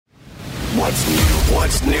What's new?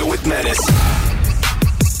 What's new with Menace?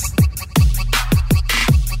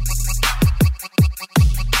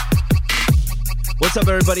 What's up,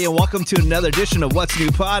 everybody, and welcome to another edition of What's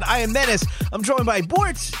New Pod. I am Menace. I'm joined by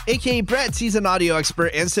Bort, a.k.a. Brett. He's an audio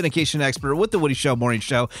expert and syndication expert with The Woody Show morning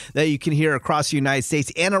show that you can hear across the United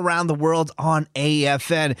States and around the world on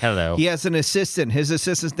AFN. Hello. He has an assistant. His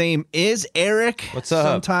assistant's name is Eric. What's up?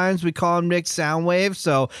 Sometimes we call him Nick Soundwave,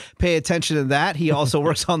 so pay attention to that. He also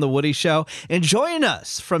works on The Woody Show. And joining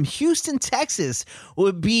us from Houston, Texas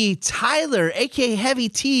would be Tyler, a.k.a. Heavy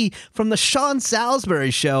T, from the Sean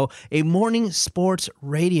Salisbury Show, a morning sports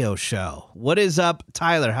radio show. What is up,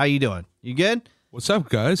 Tyler? How you doing? You good? What's up,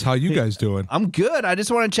 guys? How you guys doing? I'm good. I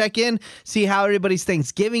just want to check in, see how everybody's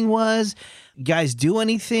Thanksgiving was. You guys do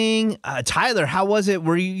anything? Tyler, how was it?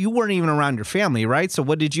 You weren't even around your family, right? So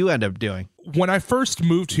what did you end up doing? When I first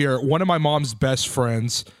moved here, one of my mom's best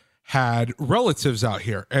friends had relatives out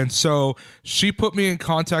here. And so she put me in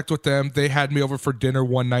contact with them. They had me over for dinner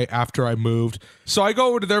one night after I moved. So I go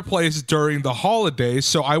over to their place during the holidays.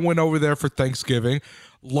 So I went over there for Thanksgiving.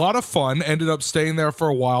 A lot of fun. Ended up staying there for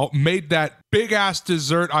a while. Made that big-ass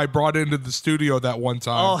dessert I brought into the studio that one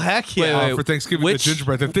time. Oh, heck yeah. For Thanksgiving, the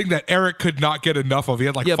gingerbread. The thing that Eric could not get enough of. He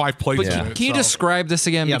had like 5 plates But in it. can you describe this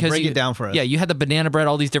again? Yeah, because break it down for us. Yeah, you had the banana bread,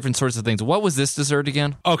 all these different sorts of things. What was this dessert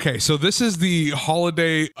again? Okay, so this is the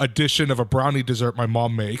holiday edition of a brownie dessert my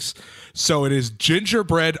mom makes. So it is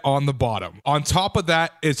gingerbread on the bottom. On top of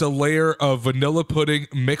that is a layer of vanilla pudding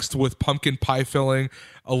mixed with pumpkin pie filling,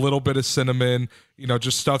 a little bit of cinnamon,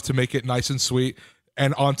 just stuff to make it nice and sweet.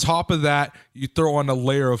 And on top of that, you throw on a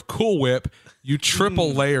layer of Cool Whip. You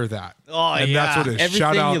triple layer that. Oh, and yeah. that's what it is. Everything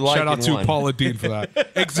Shout you like out in to one. Paula Dean for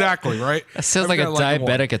that. Exactly, right? That sounds like a Everything I like in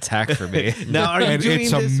one. diabetic attack for me. Now, are you And doing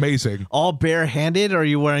it's this amazing. all barehanded, or are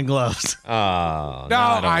you wearing gloves? Oh,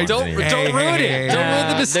 no, Don't ruin it. Don't ruin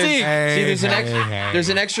the mystique. There's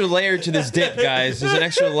an extra layer to this dip, guys. There's an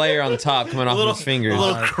extra layer on the top coming off of his fingers. A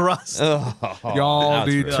little crust. Y'all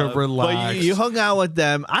that's need rough. to But relax. you hung out with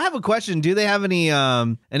them. I have a question. Do they have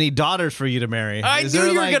any daughters for you to marry? I knew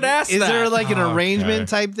you were gonna ask Is there that. like an Okay. arrangement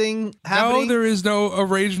type thing happening? No, there is no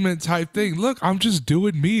arrangement type thing. Look, I'm just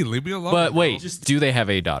doing me. Leave me alone. But wait, do they have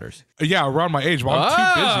 8 daughters? Yeah, around my age, but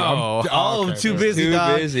I'm too busy. I'm too busy. Too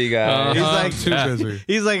dog. busy, guys. He's I'm like too busy.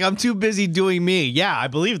 He's like, I'm too busy doing me. Yeah, I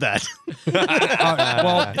believe that.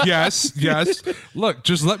 Well, yes. Look,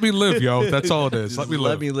 just let me live, yo. That's all it is. Let me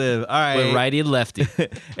live. Let me live. All right. We're righty and lefty.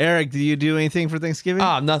 Eric, do you do anything for Thanksgiving?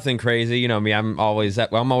 Nothing crazy. You know me. I'm always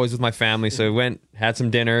with my family. So we went, had some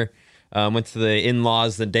dinner. Went to the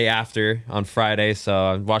in-laws the day after on Friday, so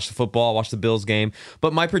I watched the football, watched the Bills game.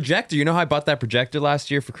 But my projector, you know how I bought that projector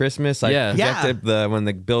last year for Christmas? I projected when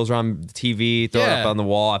the Bills were on the TV, throw it up on the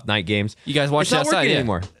wall at night games. You guys watch It's not outside working yeah.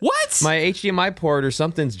 anymore. What? My HDMI port or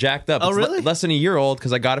something's jacked up. Oh, It's really? less than a year old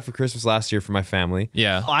because I got it for Christmas last year for my family.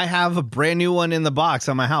 Yeah. I have a brand new one in the box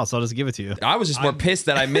on my house. I'll just give it to you. I was just more pissed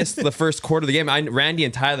that I missed the first quarter of the game. Randy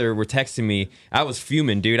and Tyler were texting me. I was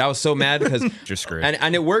fuming, dude. I was so mad because You're screwed.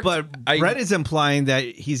 and it worked. But Brett is implying that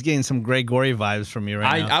he's getting some Greg Gorey vibes from you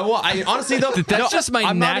right now. I honestly though That's just my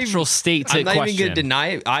I'm not natural state to I'm not even question. gonna deny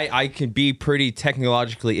it. I can be pretty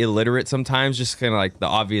technologically illiterate sometimes, just kind of like the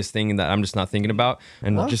obvious thing that I'm just not thinking about,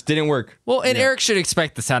 and it just didn't work. Well, and Eric should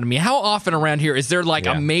expect this out of me. How often around here is there like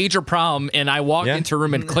a major problem and I walk into a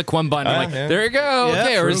room and click one button, I'm like, there you go. Yeah,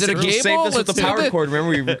 okay, or is it a Drew cable? saved us with Let's the do power this. cord. Remember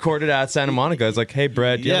we recorded at Santa Monica. It's like, hey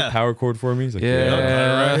Brad, do you have Yeah. a power cord for me? He's like,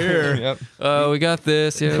 Yeah. right here. Yep. Oh, we got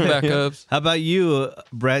this. Yeah, backups. How about you,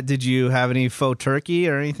 Brett? Did you have any faux turkey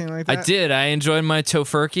or anything like I that? did. I enjoyed my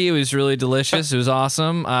tofurkey. It was really delicious. It was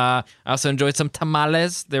awesome. I also enjoyed some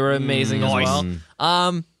tamales. They were amazing as well.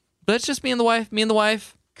 But it's just me and the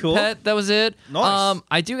wife. Cool. Pet. That was it. Nice.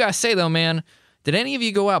 I do gotta say though, man, did any of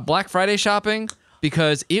you go out Black Friday shopping?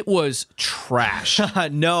 Because it was trash.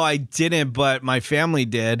 No, I didn't, but my family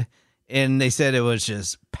did. And they said it was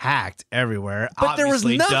just packed everywhere. But there was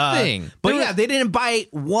Obviously, duh. nothing. But There yeah, was- they didn't buy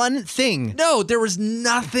one thing. No, there was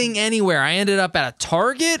nothing anywhere. I ended up at a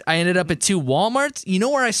Target. I ended up at 2 Walmarts. You know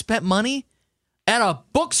where I spent money? At a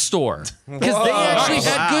bookstore. Because they actually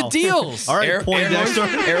had Wow. good deals. All right, Poindexter.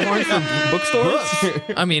 Air horn for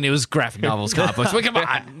bookstores. I mean, it was graphic novels, comic books. But come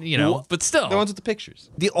on, but still. The ones with the pictures.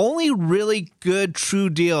 The only really good true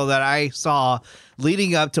deal that I saw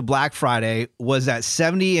leading up to Black Friday was that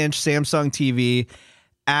 70-inch Samsung TV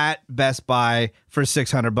at Best Buy for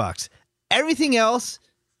 $600. Everything else,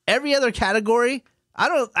 every other category, I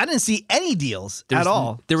didn't see any deals at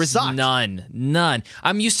all. There was Sucked. none.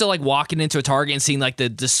 I'm used to like walking into a Target and seeing like the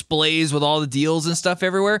displays with all the deals and stuff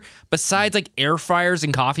everywhere. Besides like air fryers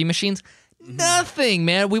and coffee machines, Nothing,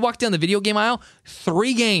 man. We walked down the video game aisle,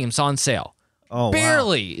 3 games on sale. Oh, wow.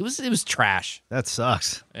 Barely. It was trash. That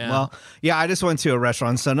sucks. Yeah. Well, yeah, I just went to a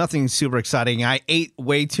restaurant, so nothing super exciting. I ate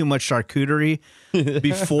way too much charcuterie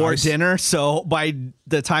before dinner, so by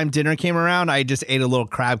the time dinner came around, I just ate a little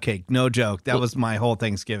crab cake. No joke. That was my whole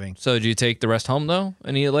Thanksgiving. So did you take the rest home though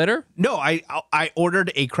and eat it later? No, I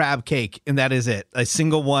ordered a crab cake, and that is it. A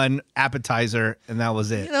single one appetizer, and that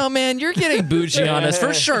was it. You know, man, you're getting bougie on us.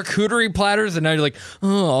 First charcuterie platters, and now you're like,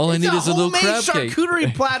 oh, all I need is a little crab cake.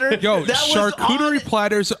 charcuterie platter. Yo, that was charcuterie on-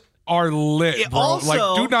 platters are lit, bro. Also,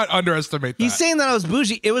 like, do not underestimate that. He's saying that I was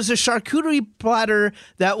bougie. It was a charcuterie platter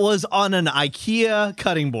that was on an IKEA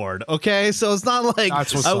cutting board. Okay, so it's not like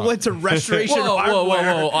That's what's I up. went to Restoration Whoa, whoa, whoa,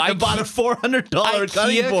 Hardware whoa. and bought a $400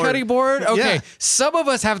 IKEA cutting board. Okay, Yeah. some of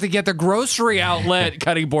us have to get the grocery outlet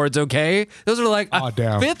cutting boards. Okay, those are like Aw, a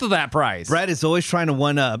damn. fifth of that price. Brett is always trying to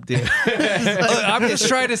one up, dude. Look, I'm just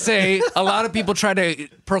trying to say, a lot of people try to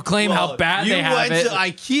proclaim how bad you they have went it. to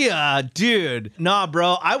IKEA, dude. Nah,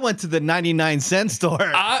 bro. I went to the 99-cent store.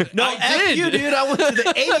 I F did. you, dude. I went to the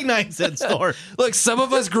 89-cent store. Look, some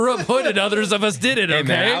of us grew up hood and others of us didn't. Hey Okay,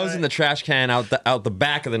 man, I was in the trash can out the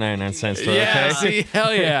back of the 99-cent store. yeah, Okay. see,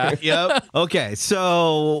 hell yeah. Yep. Okay,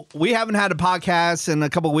 so we haven't had a podcast in a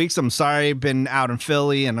couple of weeks. I'm sorry, been out in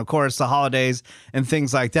Philly, and of course the holidays and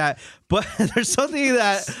things like that. But there's something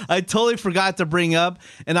that I totally forgot to bring up,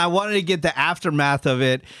 and I wanted to get the aftermath of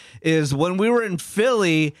it. Is when we were in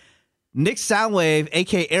Philly, Nick Soundwave,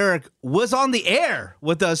 aka Eric, was on the air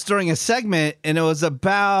with us during a segment, and it was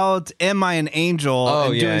about Am I an Angel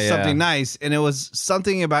and yeah, doing yeah. something nice, and it was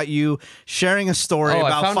something about you sharing a story Oh, I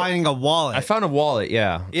about found- finding a wallet. I found a wallet.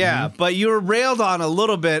 Yeah. Yeah, but you were railed on a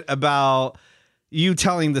little bit about you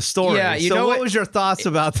telling the story. Yeah, you so know what what? was your thoughts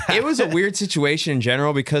about that? It was a weird situation in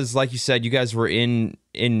general because, like you said, you guys were in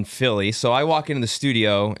Philly. So I walk into the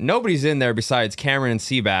studio. Nobody's in there besides Cameron and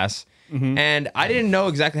Seabass. And I didn't know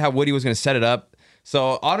exactly how Woody was going to set it up.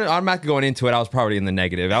 So automatically going into it, I was probably in the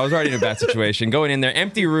negative. I was already in a bad situation. Going in there,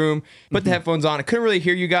 empty room, put the headphones on. I couldn't really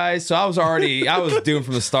hear you guys. So I was doomed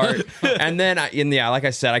from the start. And then, like I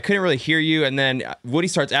said, I couldn't really hear you. And then Woody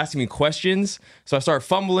starts asking me questions. So I start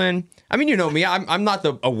fumbling. I mean, you know me. I'm not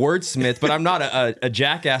a wordsmith, but I'm not a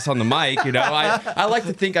jackass on the mic. You know, I like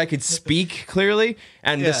to think I could speak clearly.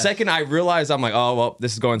 And the second I realized, I'm like, oh well,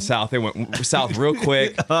 this is going south. It went south real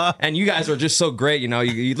quick. And you guys are just so great. You know,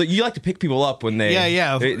 you like to pick people up when they,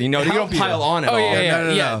 Yeah. you know, you don't Help you. pile on at Oh all.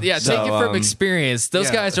 yeah. Take So, it from experience. Those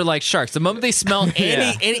yeah. guys are like sharks. The moment they smell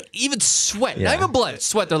Yeah. any even sweat, Yeah. not even blood,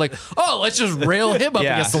 sweat, they're like, oh, let's just rail him up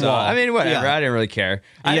Yeah, against the so, wall. I mean, whatever. Yeah. I didn't really care.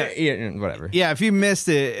 Whatever. Yeah, if you missed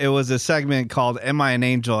it, it was a segment called Am I an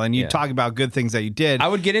Angel? And you Yeah. talk about good things that you did. I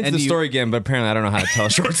would get into And the you- story again, but apparently I don't know how to tell a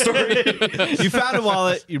short story. You found a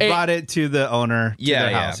wallet, you brought it to the owner. To yeah,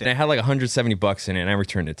 their yeah. house. And it had like $170 in it, and I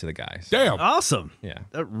returned it to the guys. Damn. Awesome. Yeah.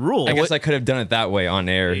 That rule. I guess I could have done it that way on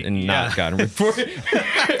air and not gotten reported.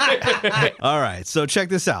 All right, so check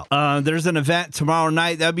this out. There's an event tomorrow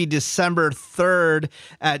night. That'll be December 3rd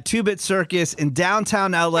at 2-Bit Circus in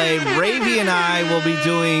downtown LA. Ravy and I will be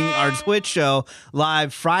doing our Twitch show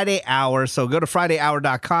live Friday hour. So go to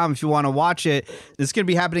FridayHour.com if you want to watch it. It's going to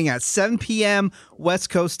be happening at 7 p.m. West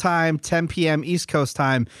Coast time, 10 p.m. East Coast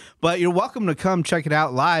time. But you're welcome to come check it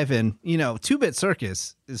out live. And, 2-Bit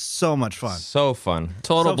Circus is so much fun. So fun.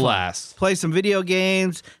 Total So fun. blast. Play some video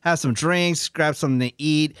games, have some drinks, grab something to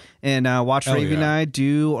eat, and watch Hell Ravy and yeah. I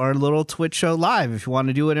do our little Twitch show live if you want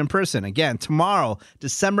to do it in person. Again, tomorrow,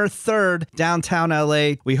 December 3rd, downtown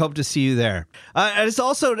LA. We hope to see you there. I just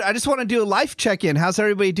want to do a life check-in. How's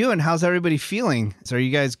everybody doing? How's everybody feeling? So are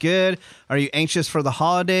you guys good? Are you anxious for the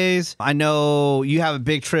holidays? I know you have a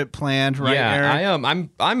big trip planned, right, yeah, Eric? I am.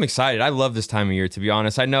 I'm excited. I love this time of year, to be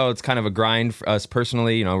honest. I know it's kind of a grind for us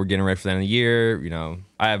personally. You know, we're getting ready for the end of the year. You know,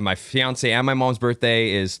 I have my fiance and my mom's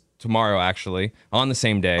birthday is tomorrow, actually, on the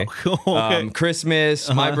same day. cool. Okay.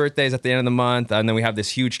 Christmas, my birthday's at the end of the month, and then we have this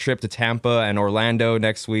huge trip to Tampa and Orlando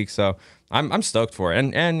next week. So I'm stoked for it.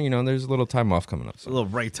 And there's a little time off coming up. A So. little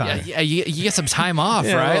break time. Yeah, you get some time off,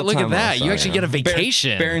 Yeah, a right? little Look at time that. off, so, you actually get a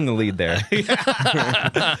vacation. Bearing the lead there.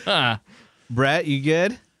 Brett, you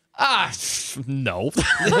good? No.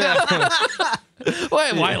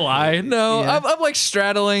 Why lie? No, Yeah. I'm like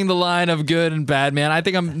straddling the line of good and bad, man. I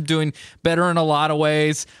think I'm doing better in a lot of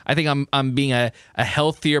ways. I think I'm being a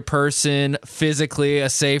healthier person, physically a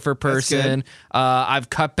safer person. I've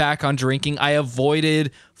cut back on drinking. I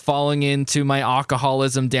avoided falling into my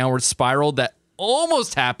alcoholism downward spiral that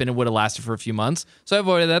almost happened and would have lasted for a few months. So I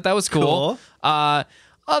avoided that. That was cool. Cool.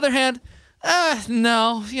 Other hand,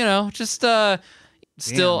 no, just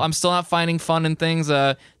I'm still not finding fun in things.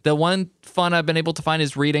 The one fun I've been able to find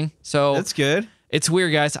is reading. So That's good. it's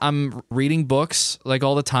weird, guys. I'm reading books like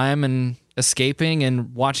all the time and escaping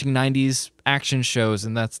and watching 90s action shows,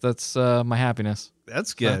 and that's my happiness.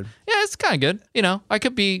 That's good. Yeah, it's kind of good. You know, I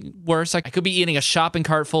could be worse. I could be eating a shopping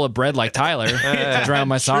cart full of bread like Tyler to drown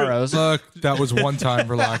my sorrows. Look, that was one time.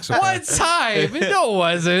 Relax. Okay. One time? No, it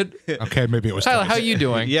wasn't. Okay, maybe it was. Tyler, twice. how you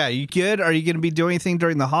doing? Yeah, you good? Are you going to be doing anything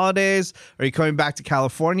during the holidays? Are you coming back to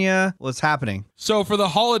California? What's happening? So for the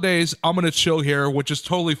holidays, I'm gonna chill here, which is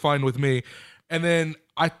totally fine with me. And then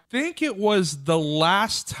I think it was the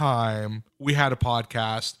last time we had a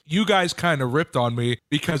podcast, you guys kind of ripped on me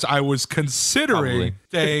because I was considering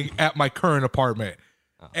staying at my current apartment.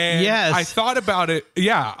 And Yes. I thought about it.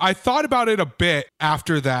 Yeah, I thought about it a bit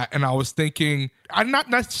after that. And I was thinking, I'm not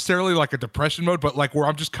necessarily like a depression mode, but like where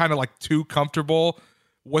I'm just kind of like too comfortable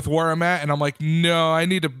with where I'm at. And I'm like, no, I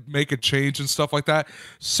need to make a change and stuff like that.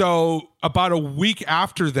 So about a week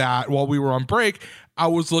after that, while we were on break, I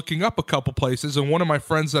was looking up a couple places, and one of my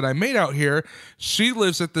friends that I made out here, she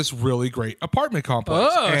lives at this really great apartment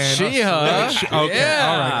complex. Oh, And- she, huh? Okay, Yeah.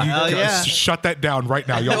 all right. You Hell guys yeah. shut that down right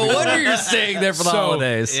now. Y'all No be wonder quiet. you're staying there for the So,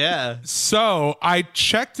 holidays. Yeah. So I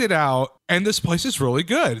checked it out, and this place is really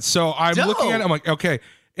good. So I'm Dope. looking at it. I'm like, okay,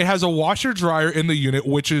 it has a washer dryer in the unit,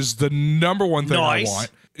 which is the number one thing Nice. I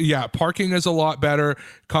want. Yeah, parking is a lot better.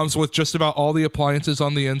 Comes with just about all the appliances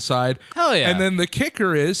on the inside. Hell yeah. And then the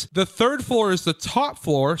kicker is the third floor is the top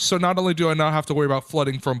floor. So not only do I not have to worry about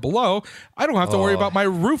flooding from below, I don't have to worry about my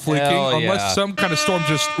roof leaking hell unless yeah. some kind of storm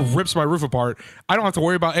just rips my roof apart. I don't have to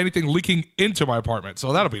worry about anything leaking into my apartment.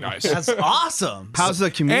 So that'll be nice. That's awesome. How's the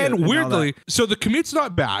commute? And all weirdly, that? so the commute's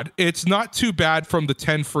not bad. It's not too bad from the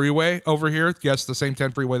 10 freeway over here. Yes, the same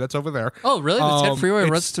 10 freeway that's over there. Oh, really? The 10 freeway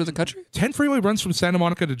it's- runs through the country? 10 freeway runs from Santa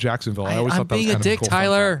Monica to Jacksonville. I always I'm thought that was being a kind dick, of a cool fun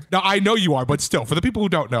Tyler. fact. No, I know you are, but still, for the people who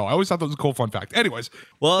don't know, I always thought that was a cool fun fact. Anyways,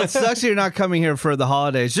 Well, it sucks you're not coming here for the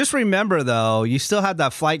holidays. Just remember, though, you still have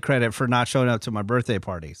that flight credit for not showing up to my birthday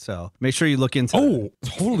party. So make sure you look into it. oh,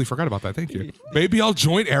 totally forgot about that. Thank you. Maybe I'll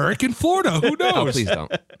join Eric in Florida. Who knows? Oh, please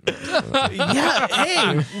don't. Yeah.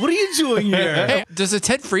 Hey, what are you doing here? Hey, does the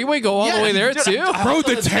 10 freeway go all the way there, too? Bro,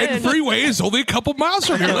 the 10 freeway is only a couple miles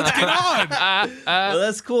from here. Let's get on. Well,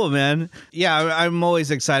 that's cool, man. Yeah, I'm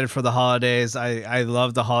always excited for the holidays. I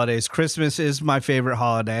love the holidays. Christmas is my favorite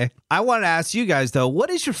holiday. I want to ask you guys, though, what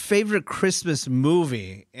is your favorite Christmas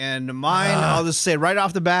movie? And mine, I'll just say right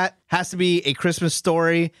off the bat, has to be A Christmas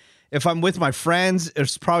Story. If I'm with my friends,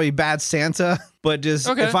 it's probably Bad Santa. But just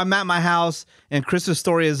Okay. if I'm at my house and Christmas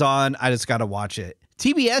Story is on, I just got to watch it.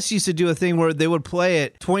 TBS used to do a thing where they would play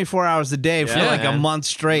it 24 hours a day for Yeah, like a man. month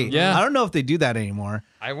straight. Yeah. I don't know if they do that anymore.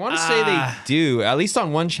 I want to say they do. At least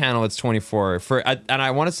on one channel, it's 24. And I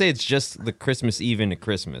want to say it's just the Christmas Eve into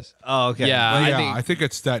Christmas. Oh, okay. Yeah. Well, I yeah, think- I think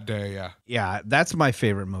it's that day. Yeah. Yeah, that's my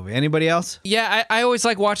favorite movie. Anybody else? Yeah, I always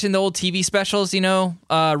like watching the old TV specials, you know,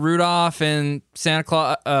 Rudolph and Santa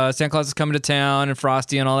Claus is coming to town and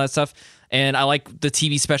Frosty and all that stuff. And I like the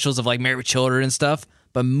TV specials of like Married with Children and stuff.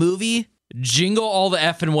 But movie, Jingle All the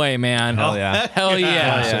Effing Way, man. Hell yeah. Hell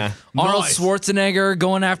yeah. Hell yeah. Arnold Nice. Schwarzenegger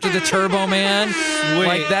going after the Turbo Man.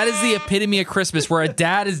 Like, that is the epitome of Christmas, where a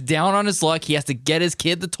dad is down on his luck. He has to get his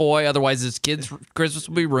kid the toy, otherwise his kid's Christmas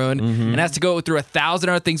will be ruined, and has to go through 1,000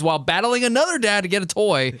 other things while battling another dad to get a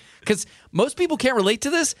toy. Because most people can't relate to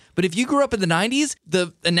this, but if you grew up in the 90s,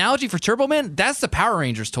 the analogy for Turbo Man, that's the Power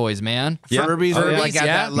Rangers toys, man. Yeah. Furbies Oh, are yeah. like at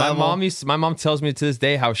Yeah. that My level. mom tells me to this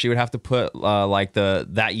day how she would have to put like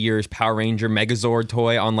that year's Power Ranger Megazord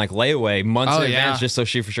toy on like layaway months Oh, in yeah. advance just so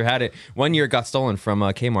she for sure had it. One year it got stolen from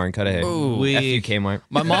Kmart in Cudahy. F you Kmart.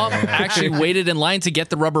 My mom actually waited in line to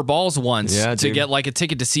get the rubber balls once Yeah, to dude. get like a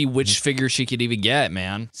ticket to see which figure she could even get,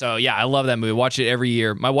 man. So yeah, I love that movie. Watch it every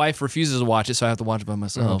year. My wife refuses to watch it, so I have to watch it by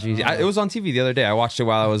myself. Jeez. It was on TV the other day. I watched it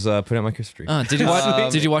while I was putting up my Christmas tree. Did you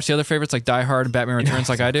watch? Did you watch the other favorites like Die Hard and Batman Returns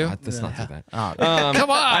like I do? That's not too bad. Come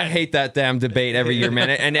on. I hate that damn debate every year, man.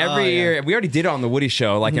 And every year, we already did it on the Woody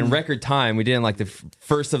Show, like in record time. We did it in like the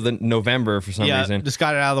 1st of the November for some Yeah, reason. just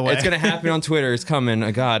got it out of the way. It's gonna happen on Twitter. It's coming.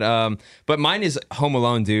 Oh, God. But mine is Home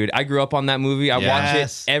Alone, dude. I grew up on that movie. I watch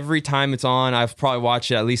Yes. it every time it's on. I've probably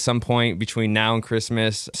watched it at least some point between now and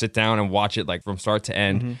Christmas. Sit down and watch it like from start to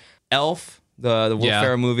end. Elf, the Will Yeah.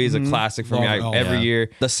 Ferrell movie, is a classic for me. Love Elf. Every Yeah. year.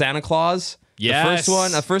 The Santa Claus. Yes.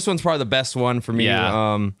 The first one's probably the best one for me. Yeah.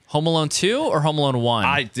 Home Alone 2 or Home Alone 1?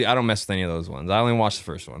 I don't mess with any of those ones. I only watch the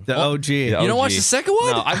first one. the OG. The You don't OG. watch the second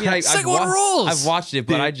one? No, I mean, Second one rules. I've watched it,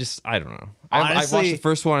 but I don't know. I watched Honestly, the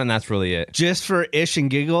first one, and that's really it. just for ish and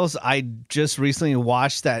giggles, I just recently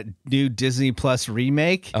watched that new Disney Plus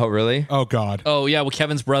remake. Oh, really? Oh God. Oh yeah, with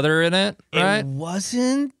Kevin's brother in it, right? It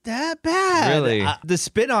wasn't that bad. Really? The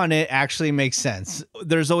spin on it actually makes sense.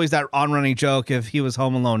 There's always that on-running joke, if he was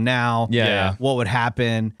home alone now, Yeah. what would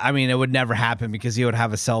happen? I mean, it would never happen because he would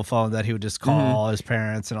have a cell phone that he would just call his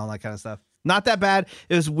parents and all that kind of stuff. Not that bad.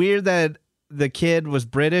 It was weird that the kid was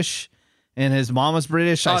British and his mom was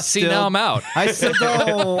British. Oh, see, now I'm out. I still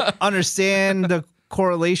don't understand the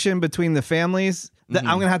correlation between the families. I'm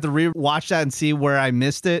going to have to rewatch that and see where I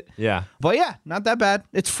missed it. Yeah. But yeah, not that bad.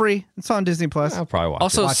 It's free. It's on Disney Plus. I'll probably watch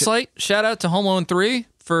Also, it. Watch it. slight shout out to Home Alone 3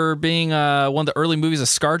 for being one of the early movies of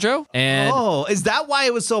ScarJo. And Oh, is that why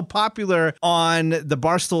it was so popular on the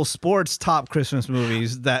Barstool Sports top Christmas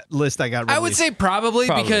movies, that list I got released? I would say probably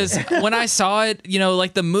because when I saw it,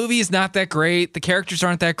 like the movie is not that great. The characters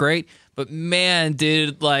aren't that great. But man,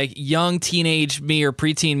 did like young teenage me or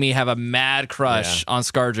preteen me have a mad crush on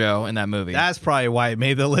ScarJo in that movie. that's probably why it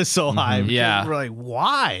made the list so high. because Yeah. We're like,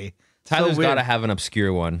 why? Tyler's weird. got to have an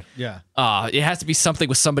obscure one. Yeah. It has to be something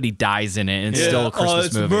with somebody dies in it and it's still a Christmas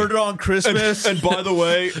it's movie. Murder on Christmas. And by the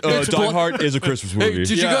way, Die Hard is a Christmas movie. Hey, did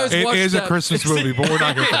you guys It watch is that? a Christmas movie, but we're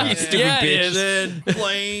not here for You that. stupid yeah, bitch. it is.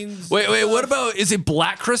 Planes. Wait, what about, is it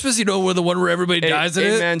Black Christmas? You know, where the one where everybody dies in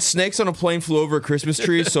hey it? man, snakes on a plane flew over a Christmas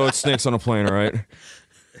tree, so it's snakes on a plane, all right?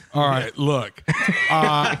 All right, look.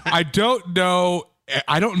 I don't know.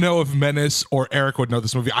 I don't know if Menace or Eric would know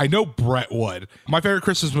this movie. I know Brett would. My favorite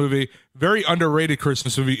Christmas movie, very underrated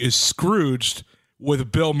Christmas movie, is Scrooged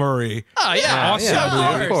with Bill Murray. Oh, yeah. Awesome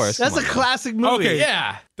yeah, movie. Of course. That's a classic movie. Okay.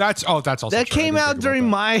 Yeah. That's also That true. I came didn't out think about during that.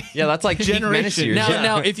 my Yeah, that's like peak Menace generation. years. Now, Yeah.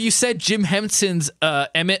 now, if you said Jim Henson's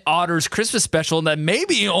Emmett Otter's Christmas special, then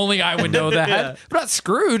maybe only I would know that. But not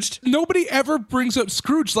Scrooged. Nobody ever brings up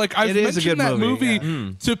Scrooge. Like, I've It is a mentioned good that movie,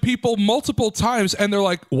 movie to people multiple times, and they're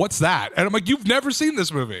like, "What's that?" And I'm like, "You've never seen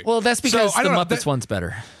this movie." Well, that's because So, I the don't know, Muppets one's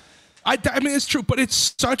better. I mean, it's true, but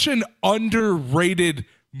it's such an underrated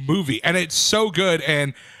movie, and it's so good.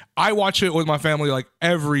 And I watch it with my family like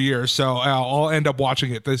every year, so I'll end up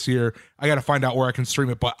watching it this year. I got to find out where I can stream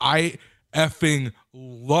it, but I effing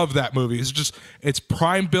love that movie. It's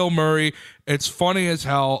prime Bill Murray. It's funny as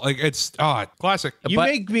hell. Like, it's classic. You But-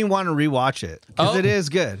 make me want to rewatch it because Oh. it is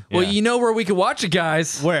good. Well, you know where we could watch it,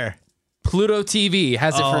 guys. Where? Pluto TV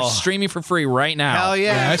has it for Oh. streaming for free right now. Hell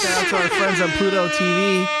yeah. Yes. Shout out to our friends on Pluto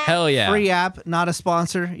TV. Hell yeah. Free app, not a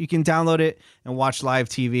sponsor. You can download it and watch live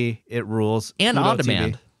TV. It rules. And Pluto on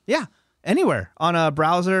demand. TV. Yeah. Anywhere. On a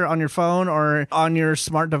browser, on your phone, or on your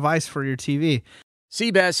smart device for your TV.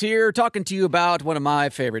 Seabass here, talking to you about one of my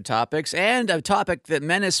favorite topics, and a topic that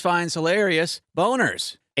Menace finds hilarious,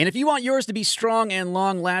 boners. And if you want yours to be strong and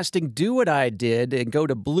long-lasting, do what I did and go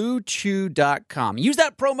to BlueChew.com. Use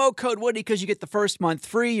that promo code Woody because you get the first month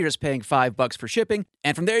free. You're just paying $5 for shipping.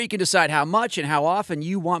 And from there, you can decide how much and how often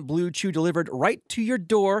you want Blue Chew delivered right to your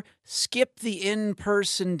door. Skip the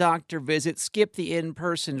in-person doctor visit. Skip the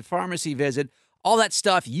in-person pharmacy visit. All that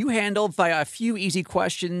stuff you handle via a few easy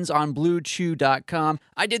questions on BlueChew.com.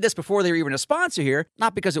 I did this before they were even a sponsor here,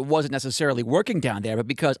 not because it wasn't necessarily working down there, but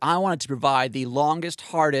because I wanted to provide the longest,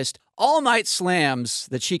 hardest, all-night slams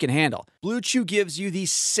that she can handle. Blue Chew gives you the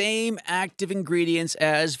same active ingredients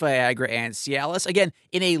as Viagra and Cialis, again,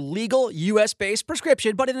 in a legal U.S.-based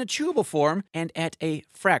prescription, but in a chewable form and at a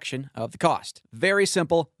fraction of the cost. Very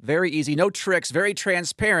simple, very easy, no tricks, very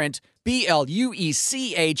transparent.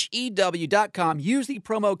 BlueChew.com. Use the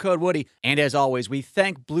promo code Woody. And as always, we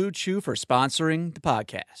thank Blue Chew for sponsoring the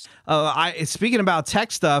podcast. Speaking about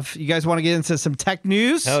tech stuff, you guys want to get into some tech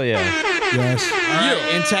news? Hell yeah. Yes.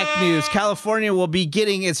 In tech news, California will be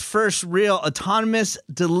getting its first real autonomous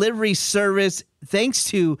delivery service thanks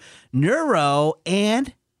to Nuro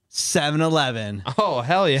and 7-Eleven. Oh,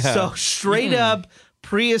 hell yeah. So straight up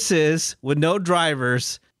Priuses with no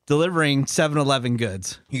drivers delivering 7-Eleven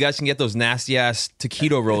goods. you guys can get those nasty ass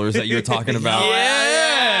taquito rollers that you were talking about.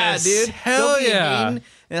 Yes! dude. Hell They'll be yeah. eating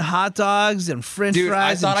and hot dogs and French Dude, I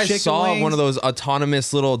fries thought and I chicken saw wings. one of those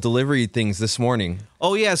autonomous little delivery things this morning.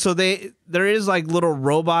 Oh yeah, so there is like little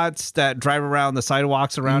robots that drive around the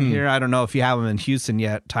sidewalks around here. I don't know if you have them in Houston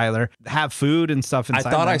yet, Tyler. Have food and stuff I inside.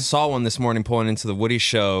 thought I them. saw one this morning pulling into the Woody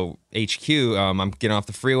Show HQ. I'm getting off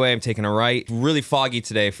the freeway. I'm taking a right. Really foggy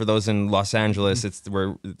today for those in Los Angeles. It's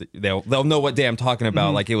where they'll know what day I'm talking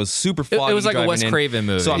about. Like it was super foggy. It was like a driving Wes in. Craven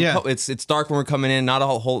movie. So Yeah. it's dark when we're coming in. Not a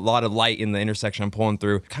whole lot of light in the intersection I'm pulling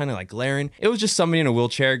through. Kind of like glaring. It was just somebody in a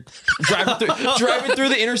wheelchair driving through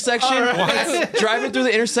the intersection. Driving drove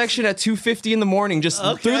through the intersection at 2:50 in the morning, just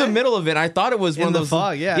through the middle of it. I thought it was one In of the those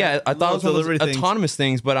fog, yeah. I thought it was one of Delivery those things. autonomous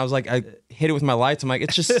things, but I was like, I hit it with my lights. I'm like,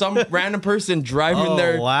 it's just some random person driving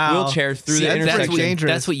their wheelchair through See, the that's intersection. dangerous.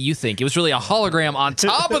 That's what you think. It was really a hologram on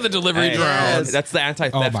top of the delivery Hey, drone. That's the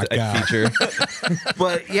anti-theft Oh my God. feature.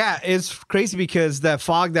 But yeah, it's crazy because that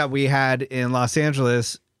fog that we had in Los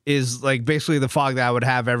Angeles is like basically the fog that I would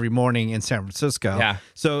have every morning in San Francisco. Yeah.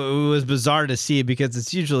 So it was bizarre to see because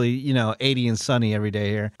it's usually, 80 and sunny every day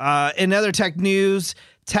here. In other tech news,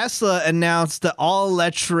 Tesla announced the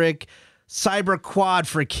all-electric Cyber Quad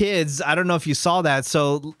for kids. I don't know if you saw that.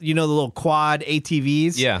 So, the little quad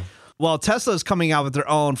ATVs? Yeah. Well, Tesla is coming out with their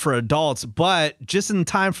own for adults, but just in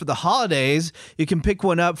time for the holidays, you can pick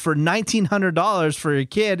one up for $1,900 for your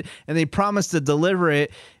kid, and they promise to deliver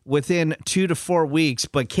it within 2 to 4 weeks,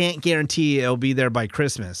 but can't guarantee it'll be there by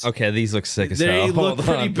Christmas. Okay, these look sick as They hell. look Hold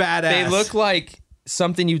pretty on. badass. They look like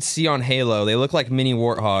something you'd see on Halo. They look like mini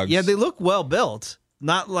warthogs. Yeah, they look well built,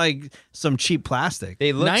 not like some cheap plastic.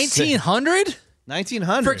 They look sick. 1900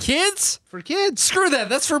 $1,900 for kids? For kids. Screw that.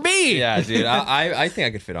 That's for me. Yeah, dude. I think I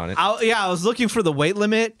could fit on it. I was looking for the weight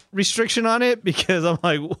limit restriction on it because I'm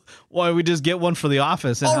like, why don't we just get one for the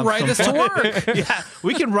office? And I'll have ride some this to fun? work. Yeah,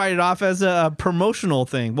 we can write it off as a promotional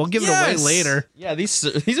thing. We'll give it away Yes. later. Yeah, these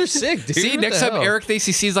are sick, dude. See, What next the time hell? Eric thinks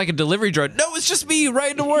he sees like a delivery drone. No, it's just me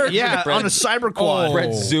riding to work. Yeah, Brett- on a cyber quad.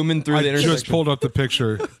 Brett zooming through I the intersection. just pulled up the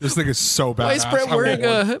picture. This thing is so bad. Why is Brett wearing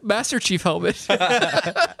a Master Chief helmet?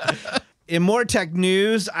 In more tech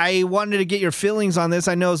news, I wanted to get your feelings on this.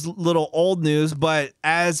 I know it's a little old news, but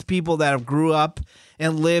as people that have grew up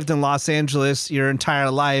and lived in Los Angeles your entire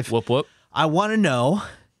life, Whoop, whoop. I want to know,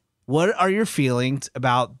 what are your feelings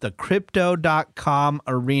about the Crypto.com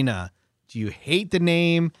arena? Do you hate the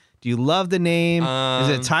name? Do you love the name? Is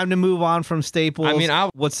it time to move on from Staples? I mean,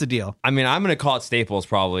 what's the deal? I mean, I'm going to call it Staples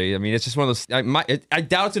probably. I mean, it's just one of those. I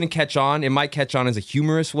doubt it's going to catch on. It might catch on as a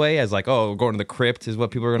humorous way, as like, oh, going to the crypt is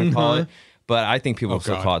what people are going to call it. But I think people will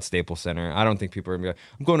still God. call it Staples Center. I don't think people are going to be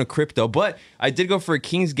like, I'm going to crypto. But I did go for a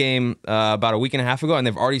Kings game about a week and a half ago, and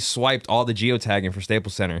they've already swiped all the geotagging for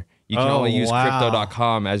Staples Center. You can Oh, only use wow.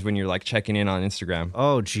 Crypto.com as when you're like checking in on Instagram.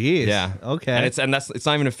 Oh, geez. Yeah. Okay. And it's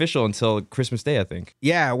not even official until Christmas Day, I think.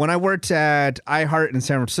 Yeah, when I worked at iHeart in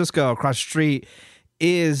San Francisco, across the street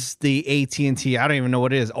is the AT&T. I don't even know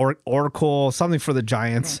what it is. Oracle, something for the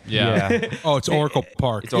Giants. Yeah. Oh, it's Oracle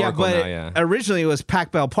Park. It's Oracle but now, yeah. originally it was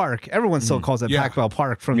Pac Bell Park. Everyone still calls it Yeah. Pac Bell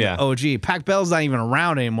Park from Yeah. the OG. Pac Bell's not even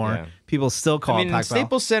around anymore. Yeah. People still call I it mean, Pac Bell.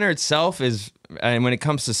 Staples Center itself is, and when it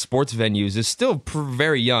comes to sports venues, is still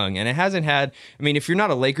very young, and it hasn't had. I mean, if you're not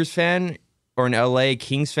a Lakers fan or an LA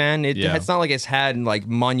Kings fan, it's not like it's had like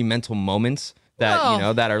monumental moments that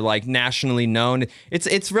Well- that are like nationally known.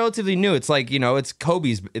 It's relatively new. It's like it's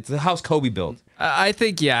Kobe's. It's the house Kobe built. I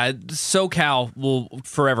think, SoCal will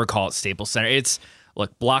forever call it Staples Center. It's,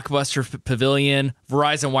 look, Blockbuster Pavilion,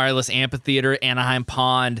 Verizon Wireless Amphitheater, Anaheim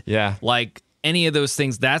Pond. Yeah. Like any of those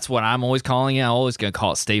things, that's what I'm always calling it. I'm always going to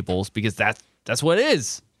call it Staples because that's what it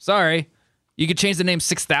is. Sorry. You could change the name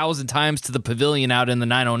 6,000 times to the Pavilion out in the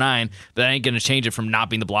 909, but that ain't going to change it from not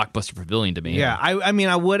being the Blockbuster Pavilion to me. Yeah, I mean,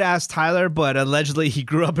 I would ask Tyler, but allegedly he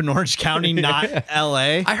grew up in Orange County, not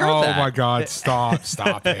L.A. I heard Oh that. my God! Stop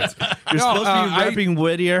it! You're supposed to be repping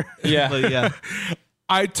Whittier. Yeah. But yeah.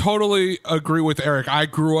 I totally agree with Eric. I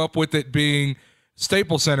grew up with it being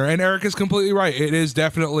Staples Center, and Eric is completely right. It is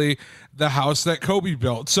definitely the house that Kobe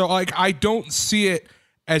built. So, like, I don't see it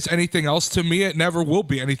as anything else. To me, it never will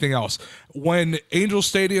be anything else. When Angel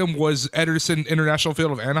Stadium was Ederson International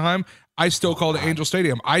Field of Anaheim, I still call it Angel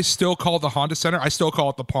Stadium. I still call it the Honda Center. I still call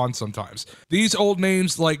it the Pond sometimes. These old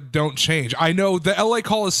names don't change. I know the LA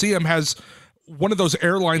Coliseum has one of those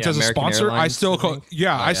airlines as a American sponsor. Airlines, I still I call think.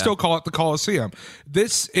 I still call it the Coliseum.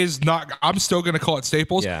 This is not. I'm still going to call it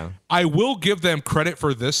Staples. Yeah. I will give them credit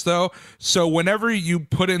for this though. So whenever you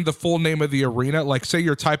put in the full name of the arena, like say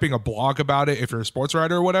you're typing a blog about it, if you're a sports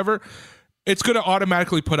writer or whatever, it's going to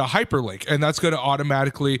automatically put a hyperlink, and that's going to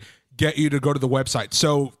automatically get you to go to the website.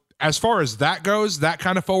 So as far as that goes, that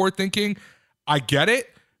kind of forward thinking, I get it.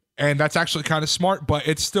 And that's actually kind of smart, but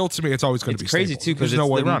it's still, to me, it's always going to be It's crazy Staples. too because There's no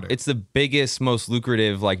way around it. it's the biggest, most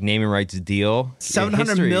lucrative like naming rights deal. in $700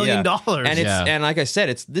 history, million. And it's and like I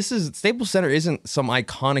said, Staples Center isn't some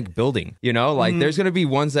iconic building. Like there's going to be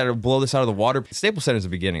ones that blow this out of the water. Staples Center is the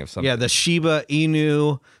beginning of something. Yeah, the Shiba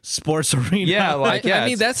Inu Sports Arena. Yeah, like I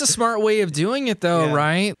mean, that's a smart way of doing it, though,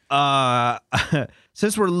 Yeah. right?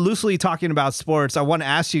 Since we're loosely talking about sports, I want to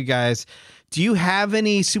ask you guys, do you have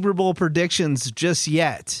any Super Bowl predictions just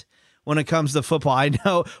yet when it comes to football? I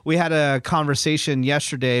know we had a conversation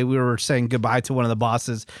yesterday. We were saying goodbye to one of the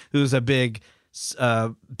bosses who's a big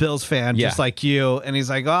Bills fan, just like you, and he's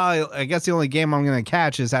like, "Oh, I guess the only game I'm going to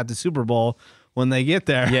catch is at the Super Bowl when they get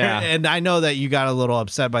there." Yeah. And I know that you got a little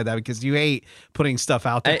upset by that because you hate putting stuff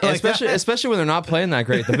out there, like especially when they're not playing that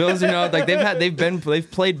great. The Bills, like they've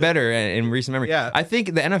played better in recent memory. Yeah. I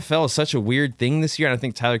think the NFL is such a weird thing this year, and I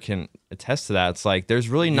think Tyler can attest to that. It's like there's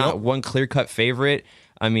really not one clear cut favorite.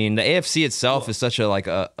 I mean, the AFC itself is such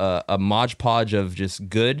a modge podge of just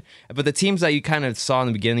good, but the teams that you kind of saw in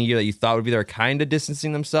the beginning of the year that you thought would be there are kind of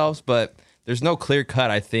distancing themselves, but there's no clear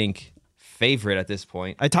cut, I think, favorite at this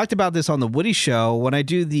point. I talked about this on the Woody Show. When I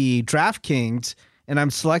do the DraftKings and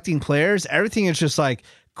I'm selecting players, everything is just like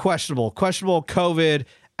questionable, COVID,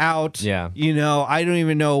 out. Yeah. I don't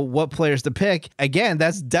even know what players to pick. Again,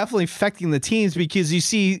 that's definitely affecting the teams because you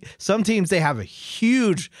see some teams, they have a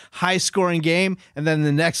huge high scoring game, and then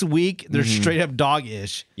the next week they're straight up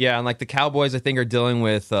dog-ish. Yeah, and like the Cowboys, I think, are dealing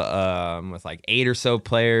with like 8 or so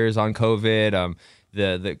players on COVID.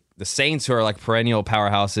 The Saints, who are like perennial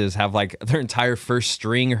powerhouses, have like their entire first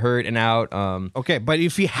string hurt and out. Okay, but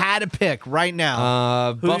if you had to pick right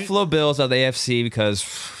now, Buffalo Bills of the AFC because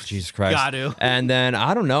Jesus Christ. Got to. And then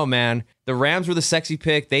I don't know, man. The Rams were the sexy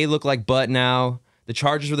pick. They look like butt now. The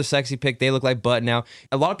Chargers were the sexy pick. They look like butt now.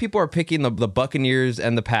 A lot of people are picking the Buccaneers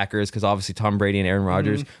and the Packers because obviously Tom Brady and Aaron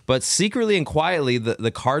Rodgers. But secretly and quietly,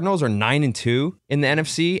 the Cardinals are 9-2 in the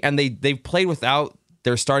NFC, and they've played without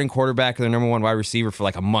their starting quarterback and their number one wide receiver for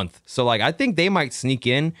like a month. So like I think they might sneak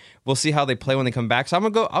in. We'll see how they play when they come back. So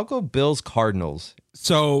I'll go Bills Cardinals.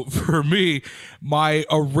 So for me, my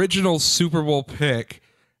original Super Bowl pick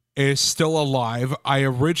is still alive. I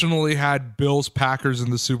originally had Bills Packers in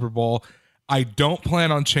the Super Bowl. I don't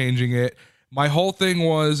plan on changing it. My whole thing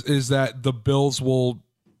is that the Bills will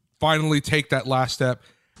finally take that last step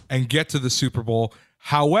and get to the Super Bowl.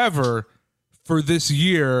 However, for this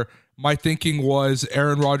year, my thinking was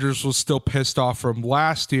Aaron Rodgers was still pissed off from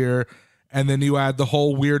last year, and then you add the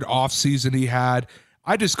whole weird offseason he had.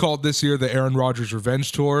 I just called this year the Aaron Rodgers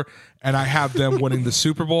Revenge Tour, and I have them winning the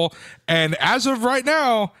Super Bowl. And as of right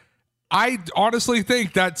now, I honestly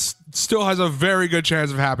think that still has a very good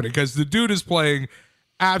chance of happening because the dude is playing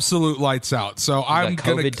absolute lights out. So I'm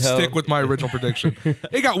going to stick with my original prediction.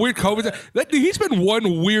 He got weird COVID. He's been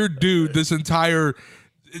one weird dude this entire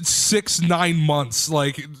 6-9 months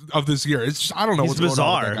of this year. It's just, I don't know what's bizarre. going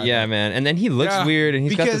on with that guy. Yeah, man. And then he looks weird, and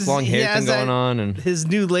he's got this long hair thing going on, and his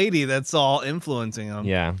new lady that's all influencing him.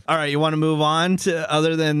 Yeah. All right, you want to move on to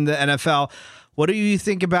other than the NFL? What do you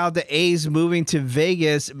think about the A's moving to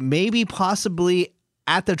Vegas, maybe possibly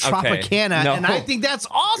at the Tropicana? No. And I think that's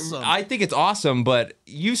awesome. I think it's awesome, but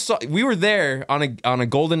we were there on a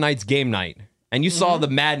Golden Knights game night. And you saw the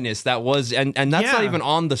madness that was, and that's not even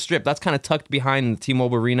on the Strip. That's kind of tucked behind the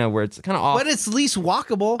T-Mobile Arena where it's kind of off. But it's least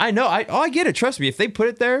walkable. I know. I get it. Trust me. If they put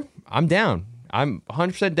it there, I'm down. I'm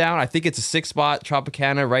 100% down. I think it's a 6-spot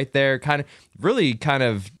Tropicana right there. Kind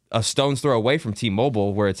of a stone's throw away from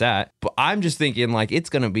T-Mobile where it's at. But I'm just thinking it's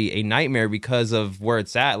going to be a nightmare because of where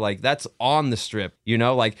it's at. That's on the Strip,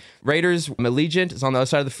 Raiders, Allegiant is on the other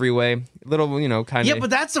side of the freeway. Little, kind of. Yeah, but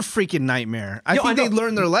that's a freaking nightmare. I think they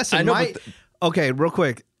learned their lesson. I know, Okay, real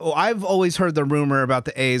quick. I've always heard the rumor about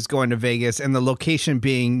the A's going to Vegas and the location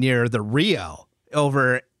being near the Rio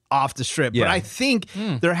over off the Strip. Yeah. But I think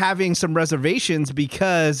they're having some reservations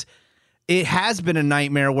because it has been a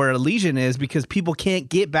nightmare where Allegiant is because people can't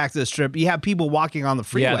get back to the Strip. You have people walking on the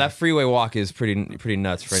freeway. Yeah, that freeway walk is pretty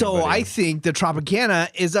nuts for So anybody. I think the Tropicana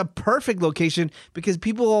is a perfect location because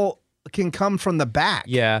people can come from the back.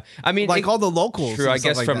 Yeah, I mean, all the locals. True, and I stuff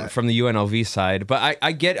guess like from that. from the UNLV side, but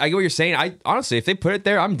I get what you're saying. I honestly, if they put it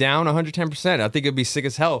there, I'm down 110%. I think it'd be sick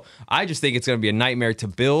as hell. I just think it's gonna be a nightmare to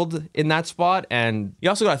build in that spot. And you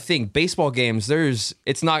also got to think baseball games.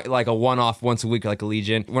 It's not like a one-off once a week like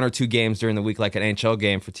Allegiant, 1 or 2 games during the week like an NHL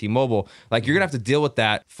game for T-Mobile. You're gonna have to deal with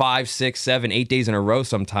that 5, 6, 7, 8 days in a row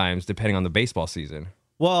sometimes, depending on the baseball season.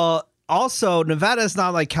 Well, also, Nevada is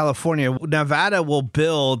not like California. Nevada will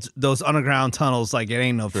build those underground tunnels like it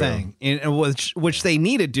ain't no thing, which they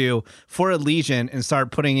need to do for Allegiant and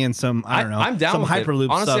start putting in some, I'm down some with Hyperloop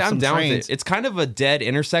it. Honestly, stuff, I'm some down trains. with it. It's kind of a dead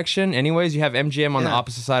intersection. Anyways, you have MGM on the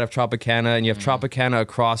opposite side of Tropicana, and you have Tropicana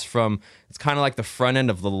across from. It's kind of like the front end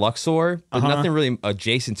of the Luxor. There's nothing really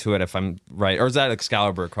adjacent to it, if I'm right. Or is that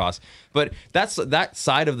Excalibur across? But that's that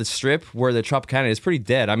side of the Strip where the Tropicana is pretty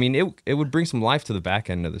dead. I mean, it would bring some life to the back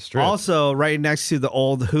end of the Strip. Also, right next to the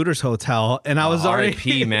old Hooters Hotel, and I was already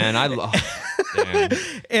R.I.P. man. Damn.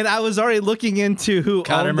 and I was already looking into who.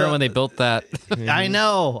 God, I remember when they built that. I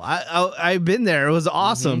know. I've been there. It was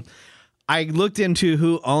awesome. I looked into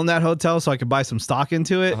who owned that hotel so I could buy some stock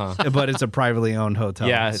into it, but it's a privately owned hotel.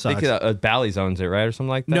 Yeah, I It think sucks. Bally's owns it, right, or something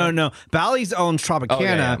like that. No. Bally's owns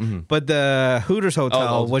Tropicana, yeah. but the Hooters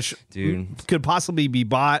Hotel, those- which dude. could possibly be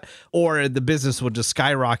bought, or the business would just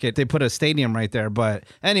skyrocket. They put a stadium right there. But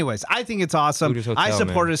anyways, I think it's awesome. Hooters Hotel, I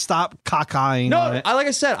support man. it. Stop cacaing No, on it. like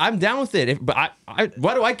I said, I'm down with it. But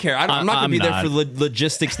why do I care? I'm not going to be there for the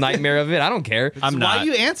logistics nightmare of it. I don't care. I'm Why not. are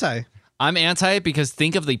you anti? I'm anti it because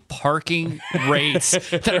think of the parking rates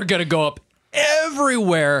that are going to go up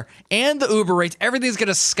everywhere, and the Uber rates. Everything's going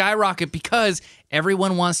to skyrocket because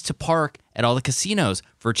everyone wants to park at all the casinos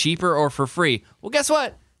for cheaper or for free. Well, guess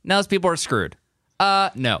what? Now those people are screwed.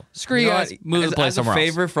 No. Screw you know guys. what? Move the place as a somewhere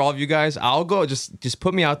favor for all of you guys, I'll go. Just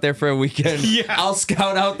put me out there for a weekend. I'll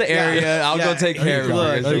scout out the area. I'll go take care of it.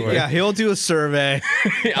 Look, Guys, don't worry. yeah, he'll do a survey.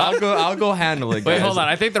 I'll go handle it. Wait, guys. hold on.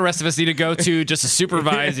 I think the rest of us need to go to just to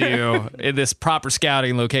supervise you in this proper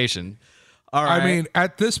scouting location. All right. I mean,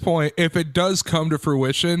 at this point, if it does come to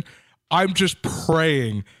fruition, I'm just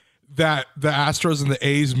praying that the Astros and the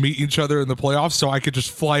A's meet each other in the playoffs so I could just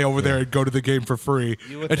fly over there and go to the game for free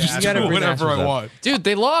and just You gotta do bring the whatever Astros I up. want. Dude,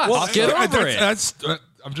 they lost. Get over it. That's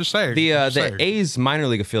I'm just saying. The A's minor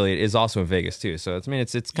league affiliate is also in Vegas too, so it's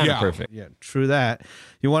kind of Yeah. perfect. yeah, true that.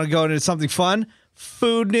 You want to go into something fun?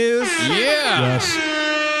 Food news? Yeah. Yes.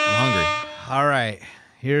 I'm hungry. All right.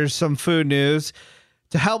 Here's some food news.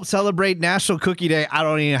 To help celebrate National Cookie Day, I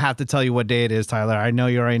don't even have to tell you what day it is, Tyler. I know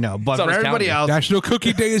you already know. But It's on for his everybody calendar. else, National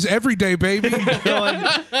Cookie Day is every day, baby. going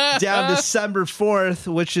down December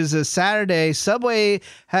 4th, which is a Saturday, Subway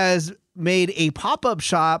has made a pop-up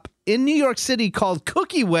shop in New York City called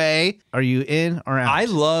Cookie Way. Are you in or out? I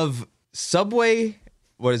love Subway.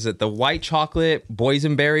 What is it? The white chocolate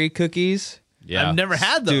boysenberry cookies. Yeah. I've never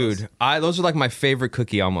had those. Dude, those are like my favorite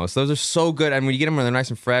cookie almost. Those are so good. And when you get them when they're nice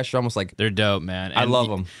and fresh, they're almost like, They're dope, man. I And love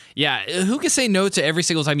them. Yeah, who can say no to every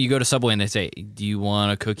single time you go to Subway and they say, "Do you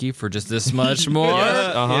want a cookie for just this much more?"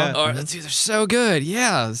 Uh-huh. Or, dude, they're so good.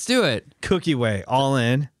 Yeah, let's do it. Cookie Way, all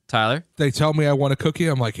in. Tyler, They tell me I want a cookie.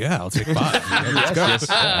 I'm like, yeah, I'll take 5. Let's go.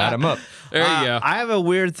 Just add them up. there you go. I have a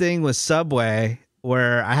weird thing with Subway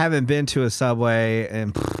where I haven't been to a Subway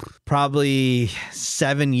in probably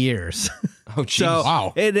 7 years. Oh, jeez. So,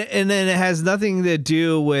 Wow. and then it has nothing to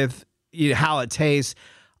do with how it tastes.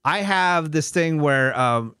 I have this thing where,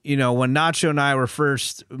 when Nacho and I were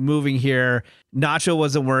first moving here, Nacho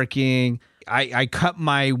wasn't working. I cut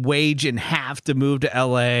my wage in half to move to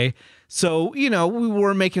LA. So, we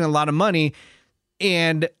were making a lot of money.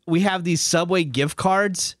 And we have these Subway gift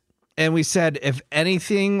cards. And we said, if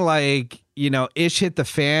anything ish hit the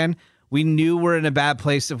fan, we knew we're in a bad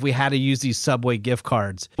place if we had to use these Subway gift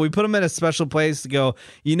cards. We put them in a special place to go,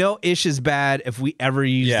 ish is bad if we ever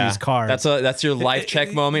use these cards. That's your life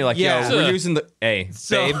check moment. You're like, Yeah. yo, we're using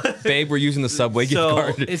babe, we're using the Subway gift So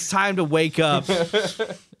card. it's time to wake up.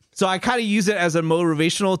 So I kind of use it as a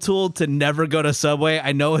motivational tool to never go to Subway.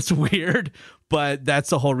 I know it's weird, but that's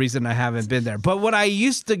the whole reason I haven't been there. But when I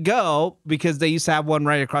used to go, because they used to have one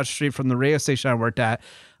right across the street from the radio station I worked at,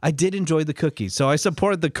 I did enjoy the cookies. So I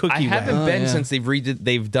support the cookie I way. haven't been since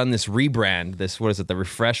they've done this rebrand. What is it, the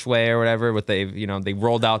Refresh Way or whatever? But they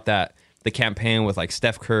rolled out the campaign with like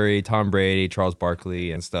Steph Curry, Tom Brady, Charles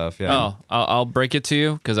Barkley, and stuff. Yeah. Oh, I'll break it to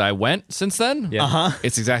you because I went since then. Yeah.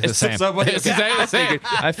 It's exactly the same. Subway. It's exactly the same.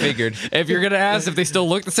 I figured. If you're gonna ask if they still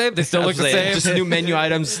look the same, they still look the same. Just new menu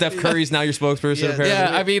items. Steph Curry's now your spokesperson. Apparently.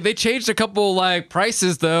 Yeah, I mean they changed a couple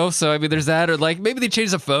prices though, so I mean there's that, or maybe they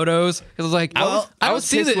changed the photos because I was like, I was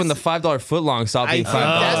pissed when the $5 footlong stopped being $5.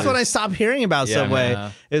 That's when I stopped hearing about Yeah, Subway.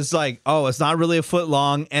 man. It's like, it's not really a foot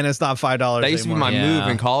long and it's not $5 That used to be my Yeah. move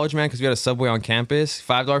in college, man, because we had a Subway on campus.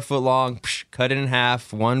 $5 footlong, cut it in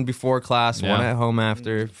half. One before class, one Yeah. at home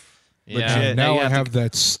after. yeah. Now you I to- have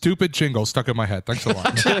that stupid jingle stuck in my head. Thanks a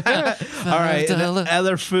lot. All right. And $5.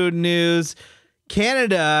 other food news.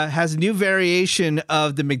 Canada has a new variation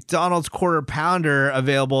of the McDonald's Quarter Pounder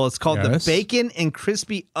available. It's called Yes. the Bacon and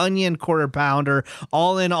Crispy Onion Quarter Pounder,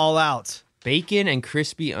 all in, all out. Bacon and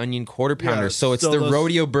crispy onion quarter pounder. Yeah, so it's so the those-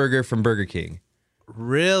 rodeo burger from Burger King.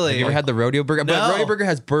 Really? Have you ever had the rodeo burger? No. But rodeo burger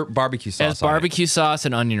has barbecue sauce. It's on it. barbecue sauce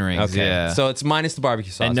and onion rings. Okay. Yeah. So it's minus the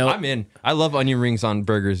barbecue sauce. And no- I'm in. I love onion rings on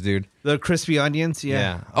burgers, dude. the crispy onions?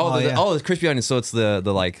 Yeah. Oh, yeah. the crispy onion. So it's the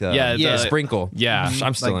Yeah, sprinkle. Yeah.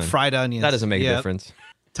 I'm still like in. fried onions. That doesn't make a Yep. difference.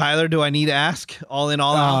 Tyler, do I need to ask? All in,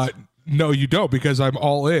 all out? No, you don't, because I'm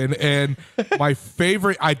all in. And my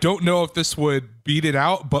favorite, I don't know if this would beat it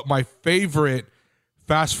out, but my favorite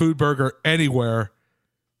fast food burger anywhere,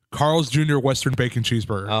 Carl's Jr. Western Bacon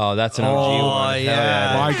Cheeseburger. Oh, that's an OG one. Hell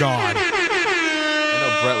yeah. My God. I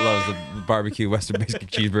know Brett loves the barbecue Western Basic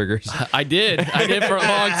cheeseburgers. I did for a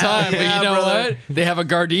long time, but you know what? They have a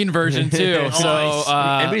Gardein version too. So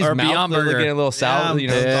Everybody's or mouth Beyond looking Burger. at a little salad,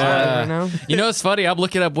 right now. You know, it's funny. I'm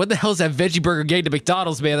looking up what the hell's that veggie burger game to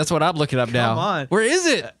McDonald's, man. That's what I'm looking up now. Come on. Where is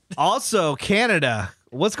it? Also, Canada.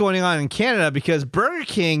 What's going on in Canada? Because Burger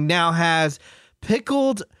King now has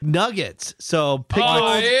pickled nuggets. So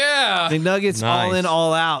pickled yeah. McNuggets, all Nice. in,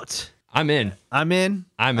 all out. I'm in. I'm in.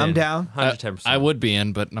 I'm down. 110%. I would be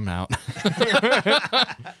in, but I'm out.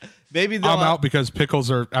 Maybe they'll. I'm out because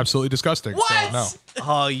pickles are absolutely disgusting. So, no.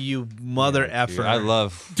 Oh, you mother effer! I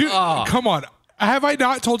love. Dude, come on. Have I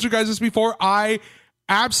not told you guys this before? I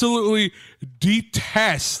absolutely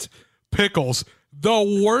detest pickles.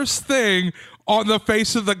 The worst thing on the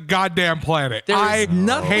face of the goddamn planet. I There's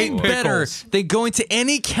nothing hate better pickles. than going to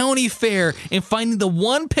any county fair and finding the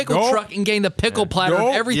one pickle Nope. truck and getting the pickle platter Nope.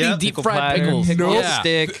 of everything Yep. deep Pickle fried platter, pickles. pickle Yeah.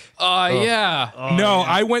 stick. Yeah. No,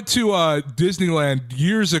 I went to Disneyland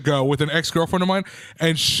years ago with an ex-girlfriend of mine,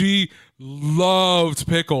 and she loved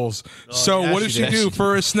pickles. So yeah, what did she she do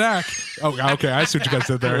for a snack? Oh, okay, I see what you guys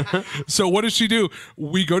did there. So what does she do?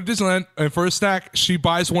 We go to Disneyland, and for a snack, she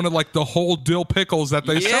buys one of like the whole dill pickles that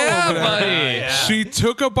they sell Yeah, over there. buddy. She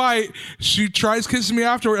took a bite. She tries kissing me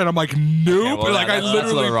afterward, and I'm like, nope. Well, like I that's a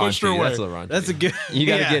little literally pushed her raunchy. away. That's a little raunchy. That's a good. You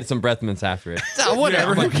got to yeah. get some breath mints after it.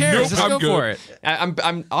 Whatever. I'm Who like, cares? nope, Let's I'm go good. for it.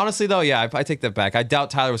 I'm honestly though, yeah, I take that back. I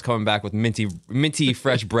doubt Tyler was coming back with minty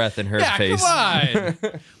fresh breath in her Yeah, face. come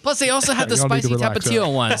on. Plus, they also have the Y'all need to spicy relax,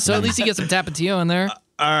 tapatio one, so at least you get some tapatio in there.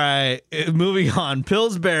 All right, moving on.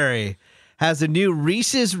 Pillsbury has a new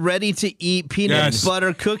Reese's ready-to-eat peanut Yes.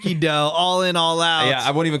 butter cookie dough, all in, all out. Yeah, I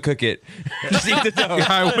won't even cook it. Just eat the dough. Yeah,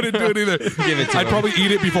 I wouldn't do it either. Give it to I'd him. probably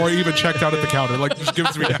eat it before I even checked out at the counter. Like, just give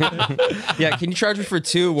it to me now. Yeah, can you charge me for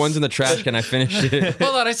 2? One's in the trash. Can I finish it?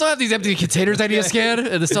 Hold on, I still have these empty containers I need to scan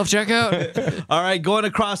at the self-checkout. All right, going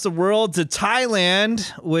across the world to Thailand,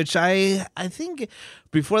 which I think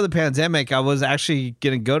before the pandemic, I was actually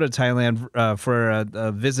going to go to Thailand for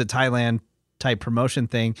a visit Thailand type promotion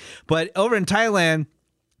thing. But over in Thailand,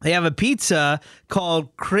 they have a pizza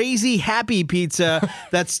called Crazy Happy Pizza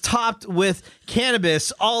that's topped with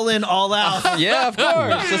cannabis, all in, all out. Yeah, of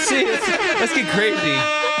course. Let's get crazy.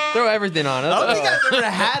 Throw everything on it. I don't think I've ever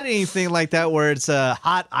had anything like that where it's a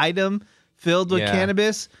hot item filled with Yeah.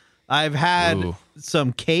 cannabis. I've had Ooh.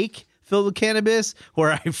 some cake filled with cannabis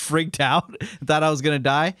where I freaked out, thought I was going to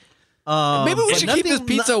die. Maybe we but should keep this nothing-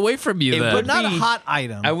 pizza away from you It then. But not a be- hot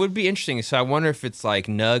item. I would be interesting. So I wonder if it's like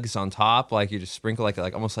nugs on top, like you just sprinkle like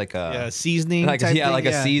almost like Yeah, a seasoning. like type yeah, thing, like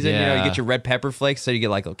a season. You know, you Yeah. get your red pepper flakes, so you get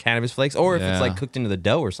like little cannabis flakes, or if Yeah. it's like cooked into the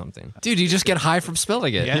dough or something. Dude, you just get high from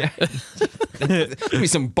spilling it. Yeah. Give me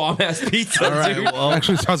some bomb ass pizza. All right. dude. Well,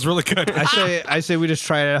 Actually, sounds really good. I say we just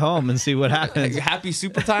try it at home and see what happens. Happy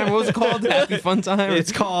super time. What was it called? Happy fun time.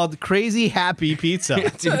 It's called Crazy Happy Pizza.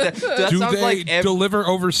 Dude, that Do sounds they like deliver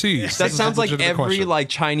overseas? that This is sounds a like legitimate every question. like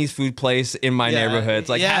Chinese food place in my Yeah, neighborhood. It's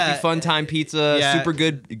like yeah. Happy Fun Time Pizza, Yeah. super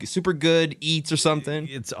good eats or something.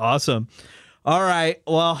 It's awesome. All right.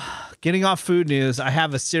 Well, getting off food news, I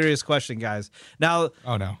have a serious question, guys. Now,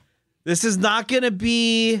 Oh no. this is not going to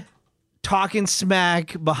be talking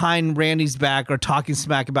smack behind Randy's back or talking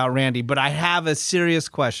smack about Randy, but I have a serious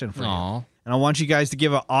question for you. Aw. And I want you guys to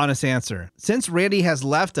give an honest answer. Since Randy has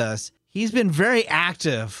left us, he's been very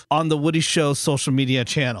active on the Woody Show social media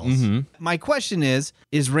channels. My question is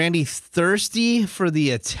Randy thirsty for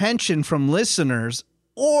the attention from listeners,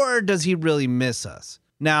 or does he really miss us?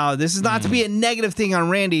 Now, this is not to be a negative thing on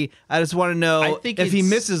Randy. I just want to know I think if he it's-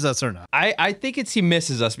 misses us or not. I think he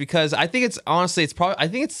misses us because I think it's honestly I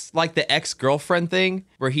think it's like the ex-girlfriend thing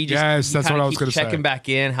where he just Yes, he that's kinda what I was keeps gonna checking say. back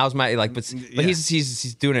in. How's my like? But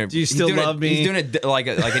he's doing it. Do you he's still doing it- love me? He's doing it like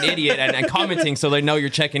an idiot and commenting so they know you're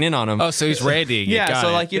checking in on him. Oh, so he's Randy. Yeah,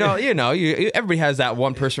 so like everybody has that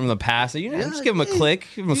one person from the past. So, just give them a click,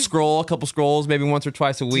 give them a couple scrolls, maybe once or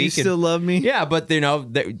twice a week. Do you and- still love me? Yeah, but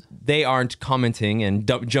they aren't commenting and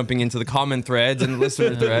jumping into the comment threads and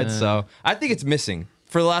listener threads. So I think it's missing.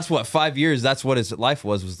 For the last 5 years, that's what his life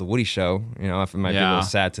was the Woody Show. It might be a Yeah. little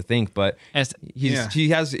sad to think, but And it's- he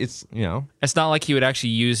has it's It's not like he would actually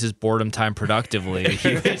use his boredom time productively.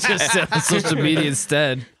 He would just sit on social media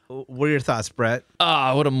instead. What are your thoughts, Brett?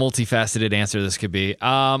 Ah, what a multifaceted answer this could be.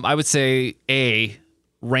 I would say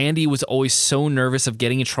Randy was always so nervous of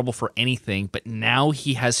getting in trouble for anything, but now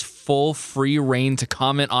he has full free reign to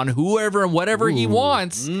comment on whoever and whatever he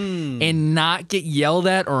wants and not get yelled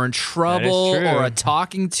at or in trouble true. or a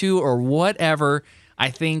talking to or whatever.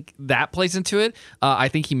 I think that plays into it. I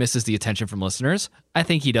think he misses the attention from listeners. I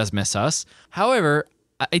think he does miss us. However,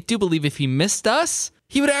 I do believe if he missed us,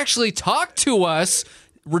 he would actually talk to us,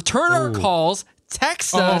 return our calls,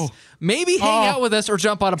 text us, maybe hang out with us, or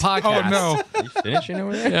jump on a podcast. Oh no! You finishing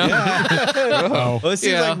over there? Oh. Well, it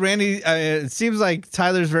seems like Randy. It seems like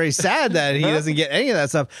Tyler's very sad that he doesn't get any of that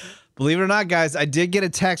stuff. Believe it or not, guys, I did get a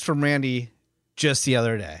text from Randy just the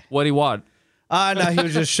other day. What do you want? No, he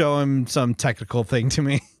was just showing some technical thing to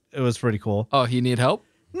me. It was pretty cool. Oh, he need help?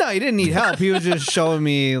 No, he didn't need help. He was just showing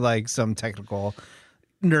me like some technical,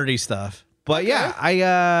 nerdy stuff. But yeah,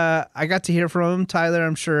 I got to hear from him. Tyler,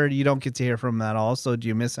 I'm sure you don't get to hear from him at all. So do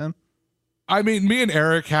you miss him? I mean, me and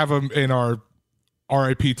Eric have him in our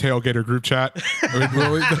RIP Tailgater group chat. I mean,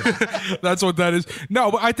 really, that's what that is. No,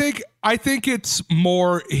 but I think it's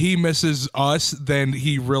more he misses us than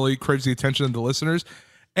he really craves the attention of the listeners.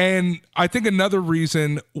 And I think another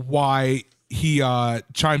reason why he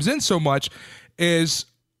chimes in so much is,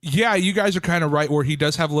 yeah, you guys are kind of right where he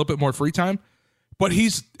does have a little bit more free time, but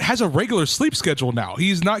has a regular sleep schedule now.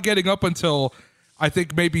 He's not getting up until I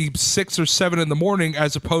think maybe 6 or 7 in the morning,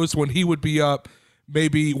 as opposed to when he would be up.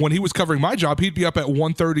 Maybe when he was covering my job, he'd be up at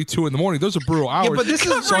 1:30, 2 in the morning. Those are brutal hours. but this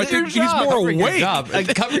is so I think he's more awake.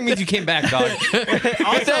 Covering means you came back, dog.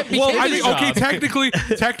 Well, I mean, okay,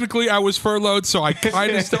 technically, I was furloughed, so I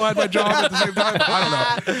kind of still had my job at the same time.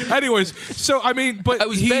 I don't know. Anyways, so I mean, but I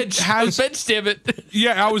was benched. Damn it.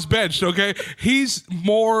 Yeah, I was benched. Okay, he's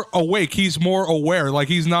more awake. He's more aware. Like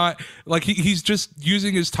he's not like he's just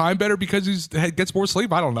using his time better because he gets more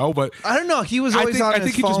sleep. I don't know, but I don't know. He was always on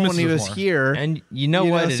his phone when he was here. And you know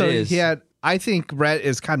what it is. He had. I think Rhett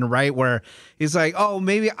is kind of right where he's like, oh,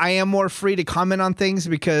 maybe I am more free to comment on things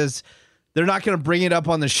because they're not going to bring it up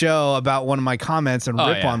on the show about one of my comments and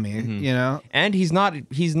rip on me, you know? And he's not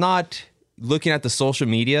looking at the social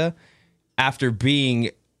media after being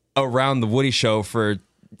around the Woody Show for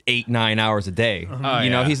 8-9 hours a day. You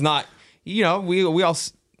know, he's not, you know, we all,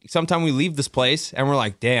 sometimes we leave this place and we're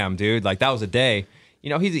like, damn, dude, like that was a day. You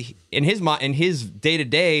know, he's in his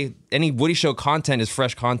day-to-day, any Woody Show content is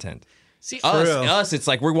fresh content. See, Us, it's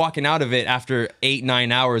like we're walking out of it after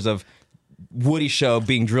 8-9 hours of Woody Show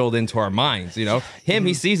being drilled into our minds. You know,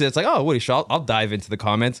 he sees it. It's like, oh, Woody Show. I'll dive into the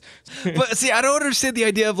comments. But see, I don't understand the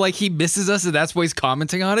idea of like he misses us and that's why he's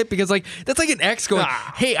commenting on it, because like that's like an ex going,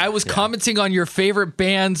 hey, I was commenting on your favorite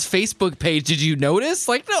band's Facebook page. Did you notice?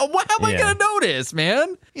 Like, no, how am I gonna notice,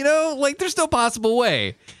 man? You know, like there's no possible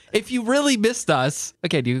way. If you really missed us,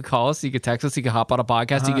 okay, you could call us, you could text us, you could hop on a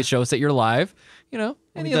podcast, you could show us that you're live. You know,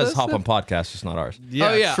 He does hop on podcasts, just not ours.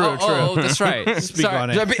 Yeah, true. Oh, that's right. Speak on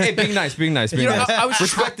it. Hey, being nice. You know, I was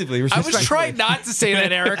respectively. I was trying not to say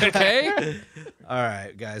that, Eric. Okay. All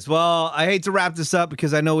right, guys. Well, I hate to wrap this up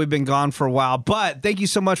because I know we've been gone for a while, but thank you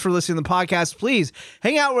so much for listening to the podcast. Please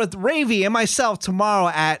hang out with Ravy and myself tomorrow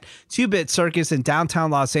at 2-Bit Circus in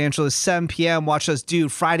downtown Los Angeles, 7 p.m. Watch us do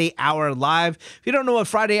Friday Hour Live. If you don't know what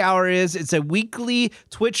Friday Hour is, it's a weekly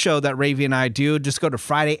Twitch show that Ravy and I do. Just go to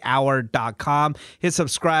FridayHour.com, hit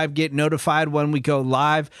subscribe, get notified when we go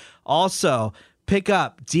live. Also, pick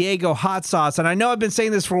up Diego Hot Sauce. And I know I've been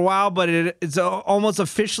saying this for a while, but it's almost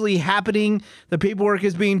officially happening. The paperwork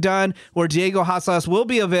is being done where Diego Hot Sauce will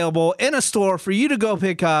be available in a store for you to go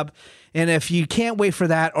pick up. And if you can't wait for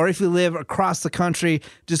that, or if you live across the country,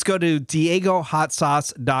 just go to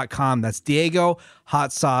DiegoHotSauce.com. That's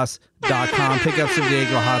DiegoHotSauce.com. Pick up some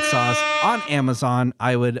Diego Hot Sauce on Amazon.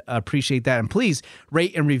 I would appreciate that. And please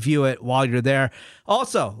rate and review it while you're there.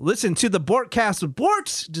 Also, listen to the Bortcast with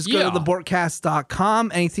Borts. Just go to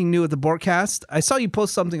thebortcast.com. Anything new with the Bortcast? I saw you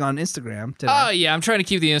post something on Instagram today. Oh, yeah. I'm trying to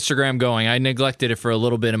keep the Instagram going. I neglected it for a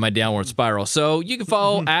little bit in my downward spiral. So you can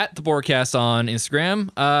follow at the Bortcast on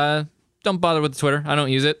Instagram. Don't bother with the Twitter. I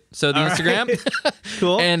don't use it. So the Instagram.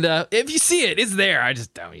 Cool. And if you see it, it's there. I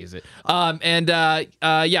just don't use it. Yeah,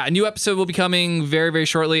 a new episode will be coming very, very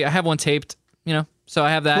shortly. I have one taped, you know, so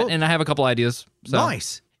I have that, and I have a couple ideas. So.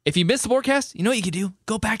 Nice. If you missed the broadcast, you know what you can do?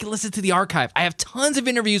 Go back and listen to the archive. I have tons of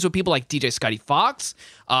interviews with people like DJ Scotty Fox,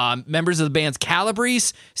 members of the bands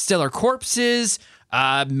Calabrese, Stellar Corpses,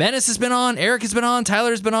 Menace has been on, Eric has been on,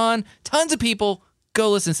 Tyler has been on, tons of people.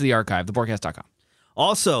 Go listen to the archive, theboardcast.com.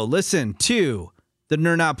 Also, listen to the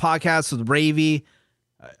Nerd Out Podcast with Ravy.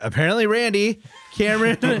 Apparently, Randy,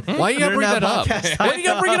 Cameron. Why you gotta bring that up? Why you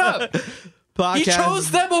gotta bring it up? Podcast. He chose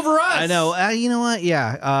them over us. I know. You know what?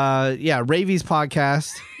 Yeah. Ravy's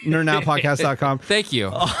podcast, nerdnoutpodcast.com. Thank you.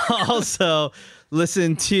 Also,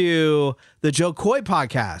 listen to the Joe Coy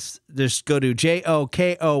podcast. Just go to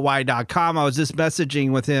JOKOY.com. I was just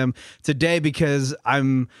messaging with him today because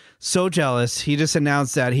I'm so jealous. He just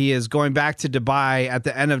announced that he is going back to Dubai at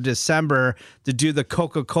the end of December to do the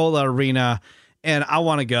Coca-Cola Arena. and I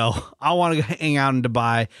want to go. I want to hang out in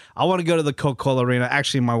Dubai. I want to go to the Coca-Cola Arena.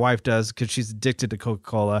 Actually, my wife does because she's addicted to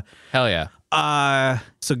Coca-Cola. Hell yeah.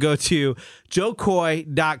 So go to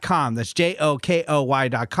jokoy.com. That's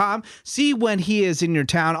JOKOY.com. See when he is in your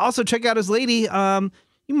town. Also, check out his lady.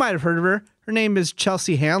 You might have heard of her. Her name is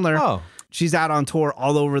Chelsea Handler. Oh. She's out on tour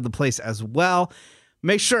all over the place as well.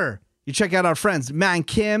 Make sure you check out our friends, Matt and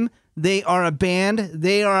Kim. They are a band.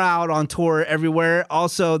 They are out on tour everywhere.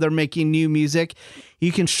 Also, they're making new music.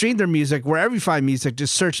 You can stream their music wherever you find music.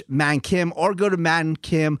 Just search Matt and Kim or go to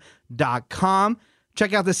mattandkim.com.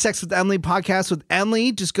 Check out the Sex with Emily podcast with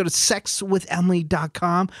Emily. Just go to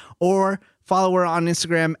sexwithemily.com or follow her on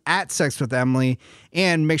Instagram at sexwithemily.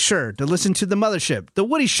 And make sure to listen to The Mothership, The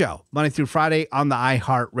Woody Show, Monday through Friday on the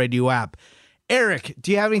iHeartRadio app. Eric,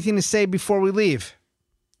 do you have anything to say before we leave?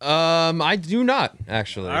 I do not,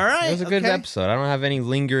 actually. All right, It was a good okay. episode. I don't have any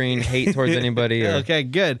lingering hate towards anybody. Or... Okay,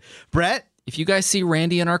 good. Brett? If you guys see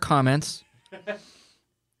Randy in our comments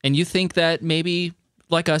and you think that maybe,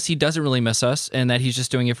 like us, he doesn't really miss us and that he's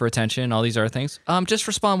just doing it for attention and all these other things, just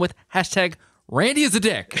respond with hashtag Randy is a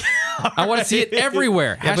dick. I want to see it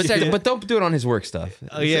everywhere. Hashtag, But don't do it on his work stuff.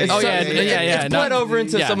 yeah. Oh, yeah. It's bled over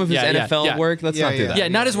into some of his NFL work. Let's not do that. yeah,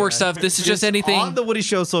 not his work stuff. This is just anything. On the Woody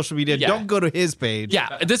Show social media. Yeah. Don't go to his page.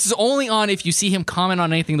 Yeah, this is only on if you see him comment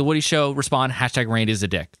on anything The Woody Show, respond, hashtag Randy is a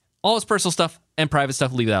dick. All his personal stuff and private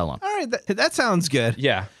stuff, leave that alone. All right, that sounds good.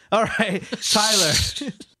 Yeah. All right, Tyler.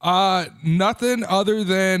 Nothing other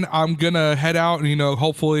than I'm gonna head out and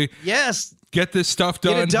hopefully Yes. get this stuff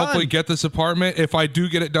Get done. it done. Hopefully get this apartment. If I do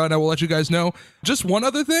get it done, I will let you guys know. Just one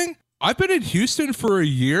other thing. I've been in Houston for a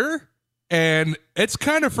year and it's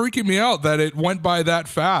kind of freaking me out that it went by that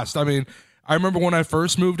fast. I mean, I remember when I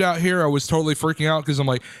first moved out here, I was totally freaking out because I'm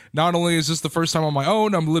like, not only is this the first time on my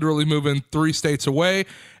own, I'm literally moving 3 states away.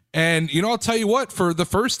 And, I'll tell you what, for the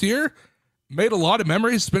first year, made a lot of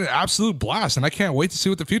memories. It's been an absolute blast. And I can't wait to see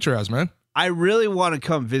what the future has, man. I really want to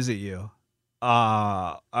come visit you.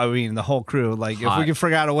 I mean, the whole crew. Like, if we can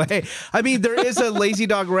figure out a way. I mean, there is a Lazy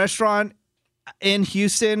Dog restaurant in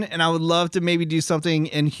Houston, and I would love to maybe do something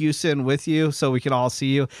in Houston with you so we can all see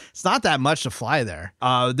you. It's not that much to fly there.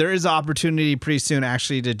 There is an opportunity pretty soon,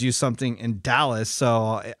 actually, to do something in Dallas.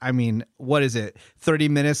 So, I mean, what is it? 30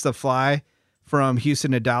 minutes to fly from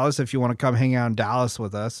Houston to Dallas if you want to come hang out in Dallas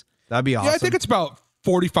with us. That'd be awesome. Yeah, I think it's about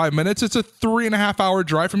 45 minutes. It's a 3.5 hour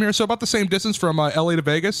drive from here. So about the same distance from LA to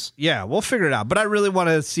Vegas. Yeah, we'll figure it out. But I really want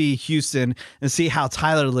to see Houston and see how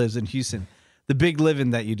Tyler lives in Houston. The big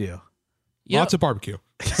living that you do. Lots of barbecue.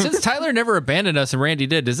 Since Tyler never abandoned us and Randy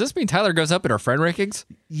did, does this mean Tyler goes up in our friend rankings?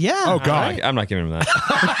 Yeah. Oh, God. I'm not giving him that.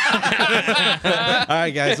 All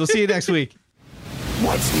right, guys. We'll see you next week.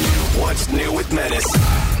 What's new with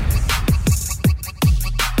Menace?